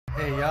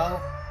Hey y'all,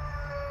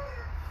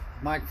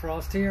 Mike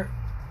Frost here,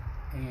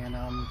 and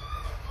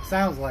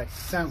sounds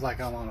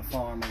like I'm on a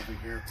farm over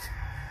here.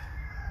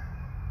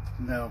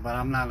 No, but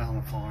I'm not on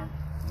a farm.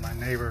 My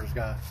neighbor's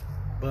got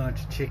a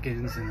bunch of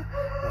chickens and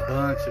a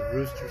bunch of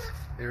roosters.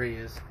 There he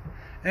is.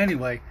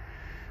 Anyway,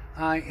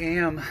 I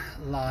am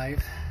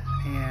live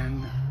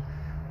and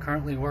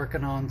currently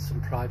working on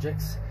some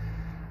projects.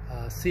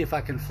 See if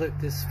I can flip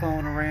this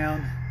phone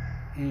around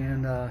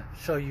and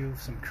show you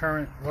some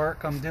current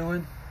work I'm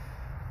doing,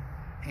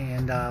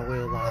 and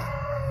we'll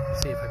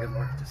see if I can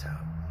work this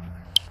out.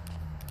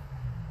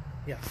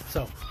 Yeah,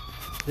 so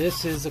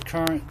this is a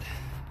current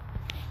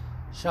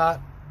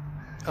shot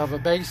of a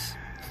bass,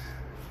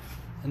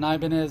 an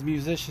Ibanez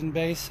musician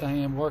bass I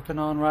am working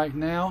on right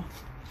now,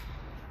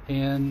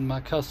 and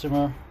my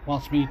customer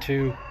wants me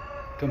to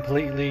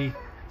completely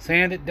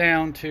sand it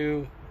down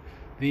to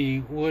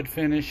the wood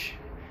finish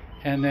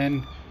and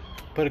then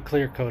put a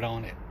clear coat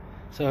on it.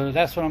 So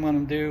that's what I'm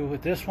going to do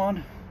with this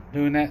one.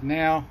 Doing that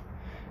now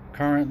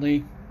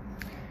currently,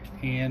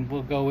 and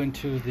we'll go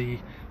into the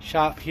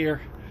shop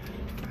here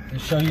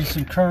and show you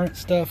some current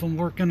stuff I'm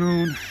working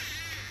on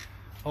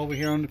over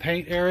here on the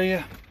paint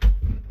area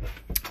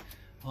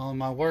on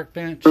my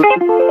workbench.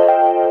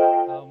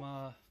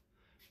 I'm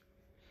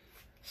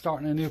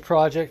starting a new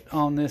project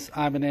on this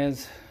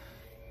Ibanez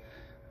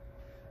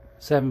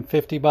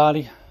 750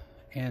 body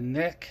and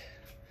neck.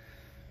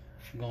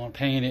 I'm going to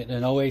paint it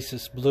an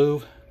Oasis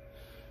blue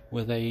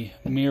with a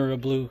mirror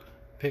blue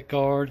pick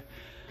guard,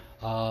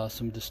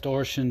 some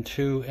distortion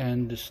 2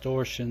 and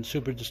distortion,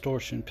 super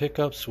distortion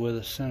pickups with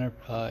a center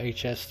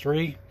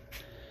HS3.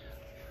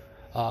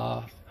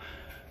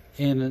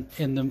 In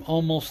the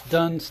almost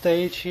done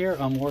stage here,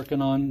 I'm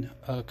working on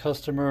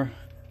customer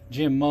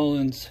Jim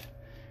Mullins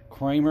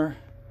Kramer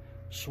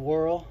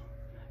swirl,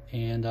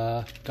 and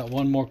got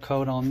one more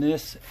coat on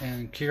this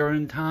and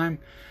curing time,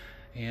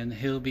 and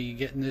he'll be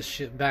getting this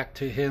shipped back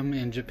to him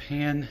in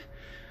Japan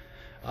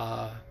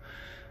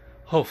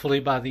hopefully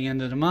by the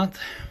end of the month.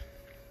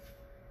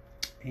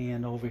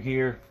 And over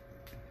here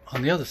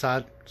on the other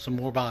side, some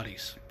more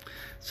bodies.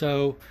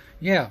 So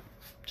yeah,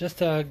 just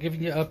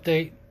giving you an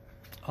update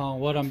on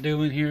what I'm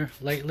doing here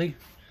lately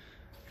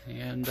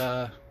and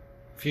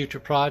future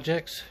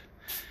projects.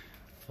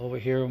 Over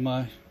here on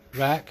my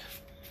rack,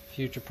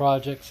 future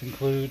projects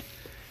include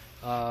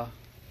a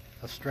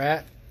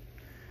Strat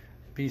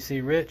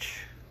BC Rich,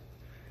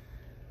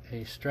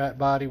 a Strat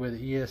body with an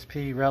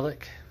ESP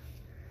relic,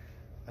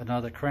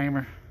 another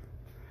Kramer,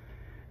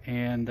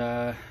 and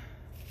a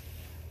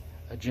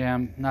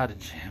jam, not a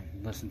jam,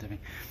 listen to me,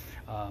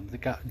 they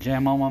got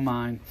jam on my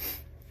mind.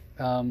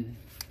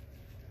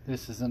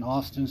 This is an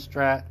Austin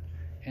Strat,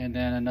 and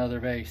then another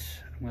bass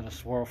I'm going to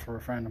swirl for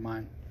a friend of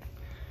mine.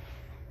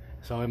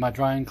 So in my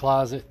drying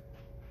closet,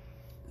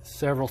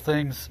 several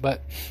things.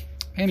 But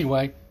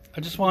anyway,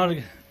 I just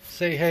wanted to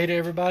say hey to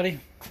everybody.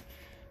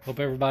 Hope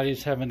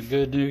everybody's having a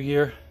good new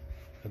year,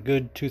 a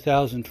good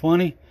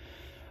 2020.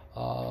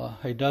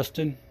 Hey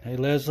Dustin, hey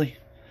Leslie,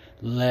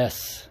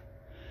 Les,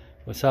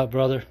 what's up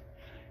brother?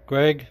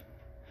 Greg,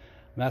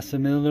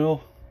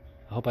 Massimiliano,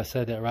 I hope I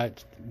said that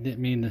right, didn't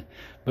mean to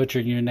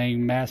butcher your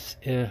name,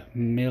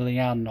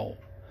 Massimiliano.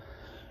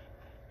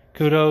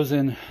 Kudos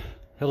and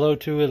hello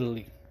to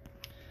Italy.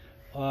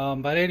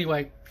 But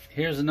anyway,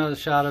 here's another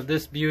shot of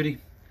this beauty.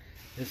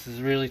 This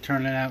is really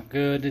turning out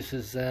good. This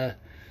is a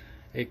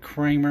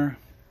Kramer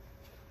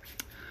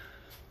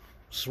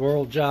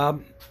swirl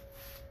job,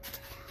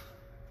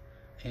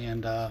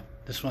 and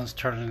this one's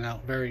turning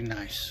out very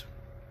nice.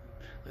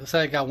 Looks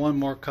like I got one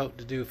more coat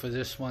to do for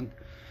this one.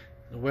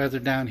 The weather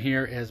down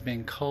here has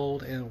been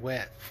cold and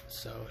wet,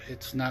 so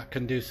it's not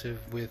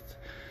conducive with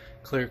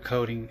clear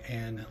coating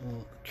and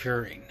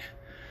curing,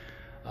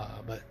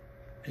 but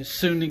it's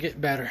soon to get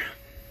better.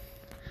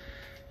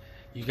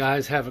 You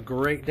guys have a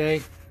great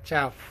day.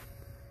 Ciao.